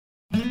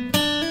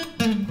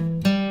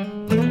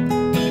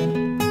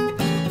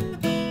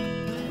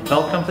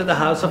Welcome to the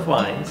House of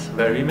Wines,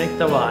 where we make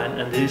the wine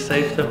and you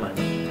save the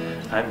money.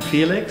 I'm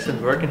Felix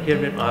and working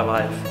here with my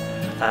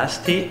wife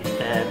Asti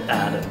and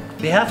Adam.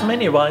 We have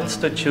many wines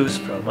to choose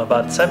from,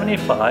 about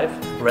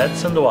 75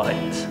 reds and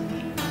whites.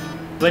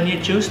 When you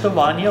choose the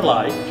wine you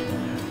like,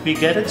 we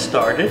get it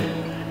started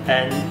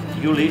and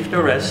you leave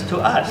the rest to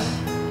us.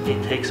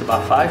 It takes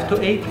about 5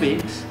 to 8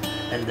 weeks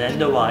and then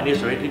the wine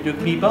is ready to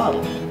be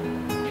bottled.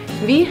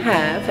 We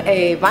have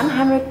a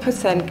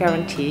 100%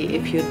 guarantee.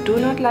 If you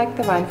do not like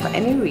the wine for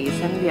any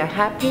reason, we are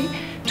happy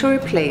to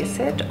replace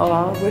it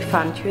or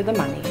refund you the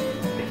money.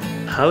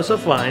 House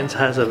of Wines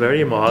has a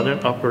very modern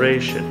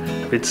operation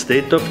with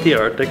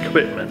state-of-the-art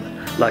equipment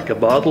like a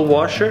bottle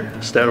washer,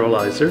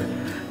 sterilizer.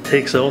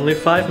 Takes only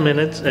 5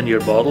 minutes and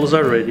your bottles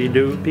are ready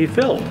to be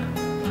filled.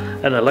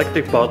 An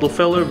electric bottle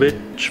filler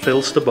which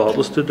fills the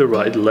bottles to the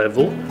right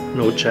level,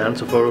 no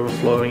chance of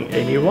overflowing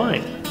any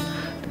wine.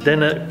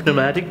 Then a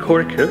pneumatic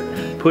corker,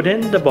 put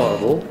in the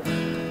bottle,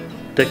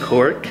 the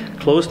cork,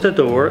 close the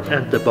door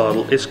and the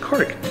bottle is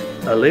corked.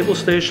 A label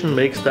station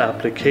makes the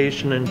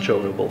application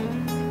enjoyable.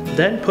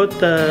 Then put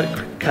the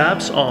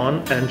caps on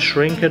and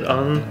shrink it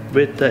on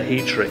with the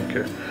heat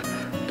shrinker.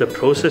 The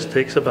process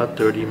takes about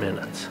 30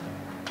 minutes.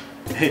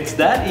 It's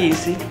that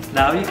easy.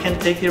 Now you can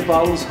take your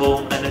bottles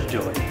home and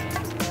enjoy.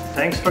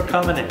 Thanks for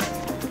coming in.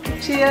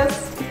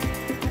 Cheers!